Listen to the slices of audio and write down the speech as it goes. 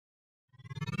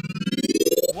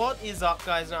What is up,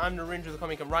 guys? Now, I'm Narendra with the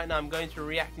Comic, and right now I'm going to be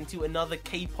reacting to another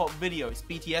K-pop video. It's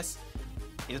BTS.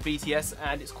 It's BTS,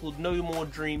 and it's called No More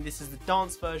Dream. This is the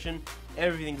dance version.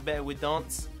 Everything's better with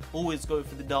dance. Always go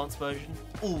for the dance version.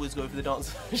 Always go for the dance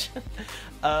version.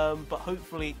 But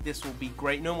hopefully this will be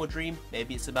great. No More Dream.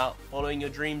 Maybe it's about following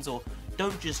your dreams, or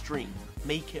don't just dream.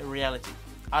 Make it a reality.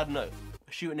 I don't know.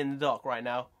 We're shooting in the dark right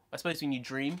now. I suppose when you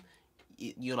dream,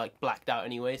 you're like blacked out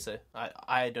anyway, so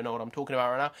I don't know what I'm talking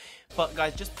about right now. But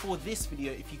guys, just before this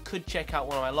video, if you could check out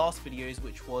one of my last videos,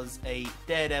 which was a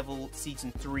Daredevil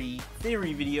Season 3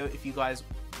 theory video. If you guys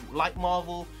like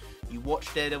Marvel, you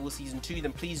watch Daredevil Season 2,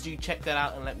 then please do check that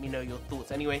out and let me know your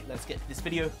thoughts. Anyway, let's get to this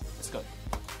video. Let's go.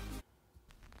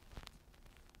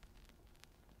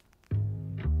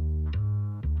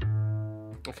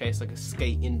 Okay, it's like a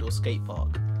indoor skate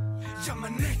park.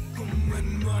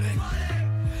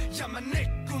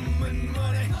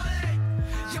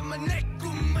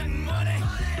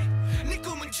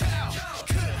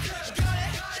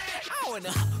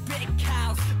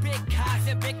 Big house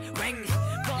and big ring.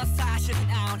 But 사실은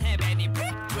I don't have any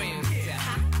big dreams.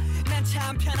 난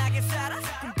참 편하게 살아.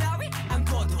 꿈 따위 안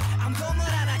꿔도 아무것도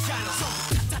안 하잖아.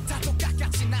 다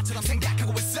똑같이 나처럼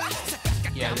생각하고 있어.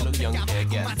 Yeah, they look young here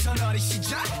again.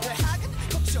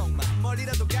 걱정 마,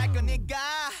 멀리라도 갈 거니까.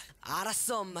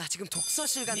 알았어, 엄마. 지금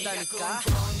독서실 간다니까.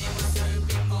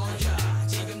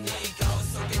 지금 네 거울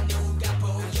속에 누가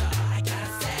보여? I gotta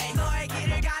say, 너의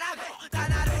길을 가라고.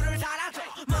 단 하루를 살아도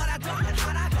뭐라도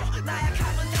하라고.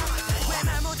 나약하면 담아줘. 왜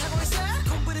말 못하고 있어?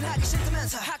 공부를 하기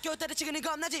싫다면서 학교 때려치기는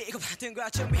겁나지. 이거 받은 거야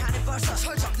준비하는 벌써.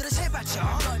 설정들은 제발 좀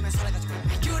너희만 살아가지고.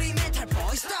 유리 멘탈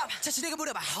보이 스톱. 자신에게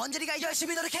물어봐. 언제 네가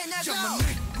열심히 노력했냐고. 야만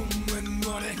내 꿈은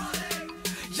뭐래?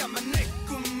 야만 내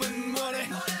꿈은 뭐래?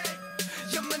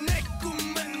 야만 내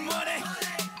꿈은 뭐래?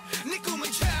 네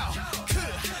꿈은 차.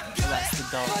 That's the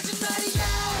dance.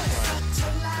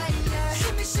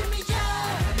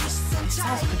 It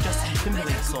sounds like a Justin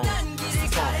Timberlake song. It's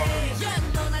so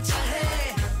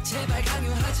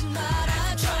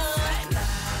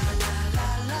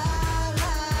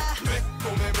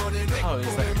oh,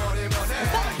 is that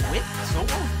Wit song?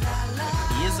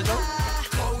 Years ago?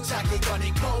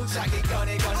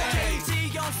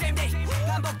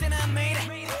 반복되는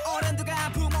미래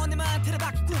어른들과 부모님한테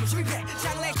받기 꿈을 실패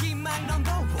장래 희망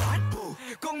넘버원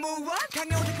공무원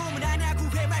강요된 꿈은 아냐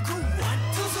구회 말 구원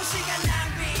투수 시간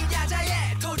낭비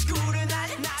야자에 도지구는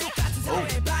아니 똑같은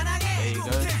사회에 반항해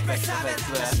꿈들 뺏사면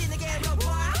자신에게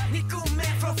려봐 네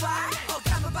꿈의 프로파일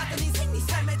어감을 받던 인생 네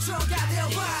삶의 추억가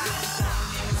되어봐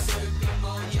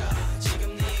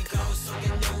지금 네 거울 속에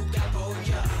누가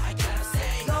보여 I gotta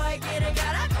say 너의 길을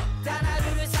가라고 단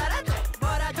하루를 살아도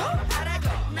뭐라도 하라고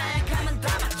나약하면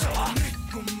담아줘 내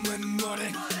꿈은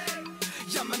뭐래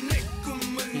야만 내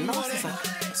꿈은 뭐래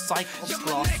Cyclops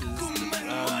glasses,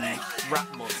 rap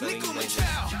mod saying his name.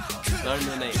 Learning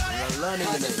the name. We're learning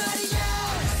the name.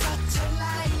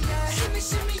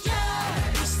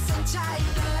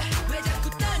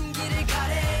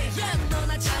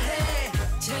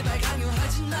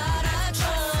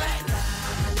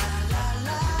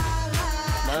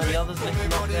 None of the others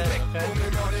lifting up there, okay?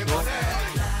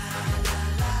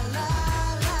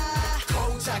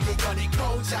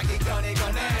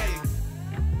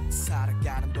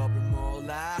 살아가는 법을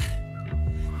몰라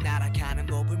날아가는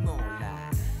법을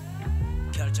몰라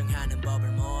결정하는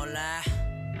법을 몰라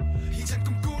이젠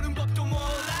꿈꾸는 법도 몰라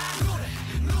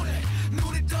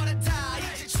눈을 떠났다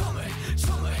이제 춤을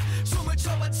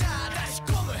춰봤자 다시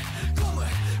꿈을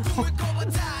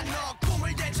꿔봤다 너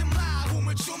꿈을 대지 마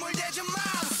춤을 대지 마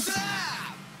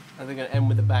And they're gonna end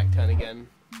with the back turn again.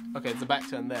 Okay, it's a back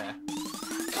turn there.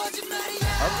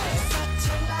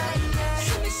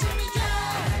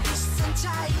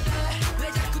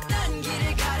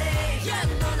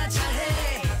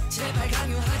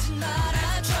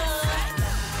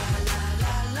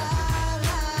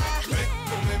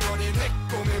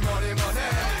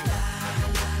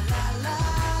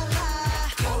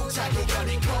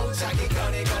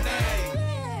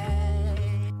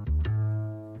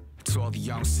 To all the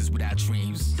youngsters without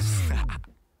dreams.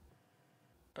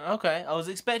 Okay, I was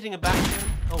expecting a back turn.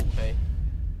 Oh, okay.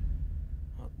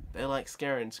 They like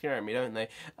scaring me, don't they?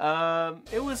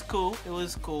 It was cool. It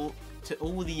was cool. To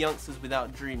all the youngsters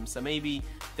without dreams. So maybe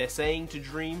they're saying to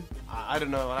dream. I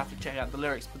don't know. I'll have to check out the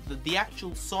lyrics. But the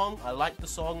actual song, I like the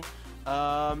song.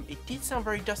 It did sound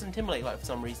very Justin Timberlake like for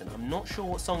some reason. I'm not sure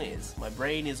what song it is. My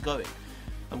brain is going.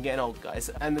 I'm getting old, guys.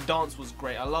 And the dance was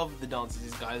great. I love the dances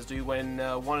these guys do when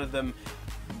one of them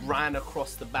ran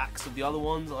across the backs of the other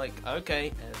ones. Like,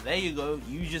 okay, there you go,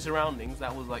 use your surroundings.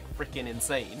 That was like freaking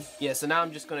insane. Yeah, so now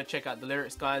I'm just gonna check out the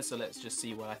lyrics, guys, so let's just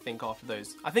see what I think after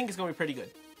those. I think it's gonna be pretty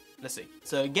good. let's see.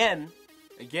 So again,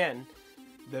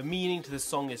 the meaning to the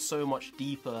song is so much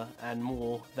deeper and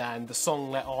more than the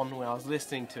song let on when I was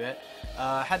listening to it.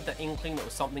 I had the inkling that it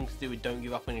was something to do with don't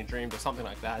give up on your dreams or something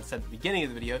like that. I said at the beginning of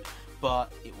the video,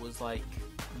 but it was like,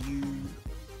 you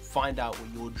find out what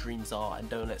your dreams are and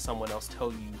don't let someone else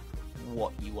tell you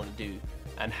what you want to do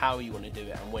and how you want to do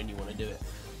it and when you want to do it.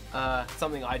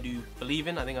 Something I do believe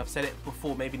in. I think I've said it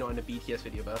before, maybe not in a BTS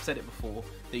video, but I've said it before,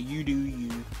 that you do you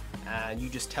and you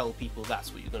just tell people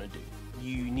that's what you're going to do.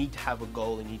 You need to have a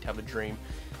goal and you need to have a dream.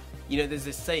 You know, there's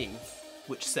this saying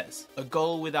which says, a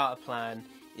goal without a plan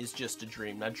is just a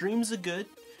dream. Now, dreams are good,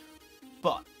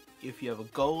 but if you have a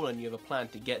goal and you have a plan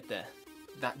to get there,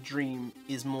 that dream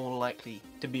is more likely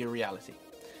to be a reality.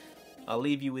 I'll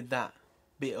leave you with that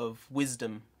bit of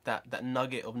wisdom, that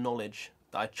nugget of knowledge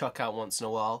that I chuck out once in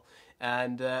a while.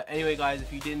 And anyway guys,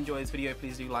 if you did enjoy this video,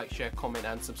 please do like, share, comment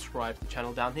and subscribe to the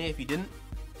channel down here. If you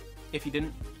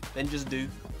didn't, then just do,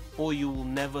 or you will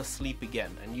never sleep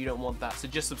again, and you don't want that, so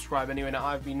just subscribe anyway. Now,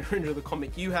 I've been Ringer the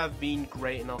Comic, you have been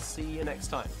great, and I'll see you next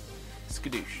time.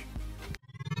 Skadoosh.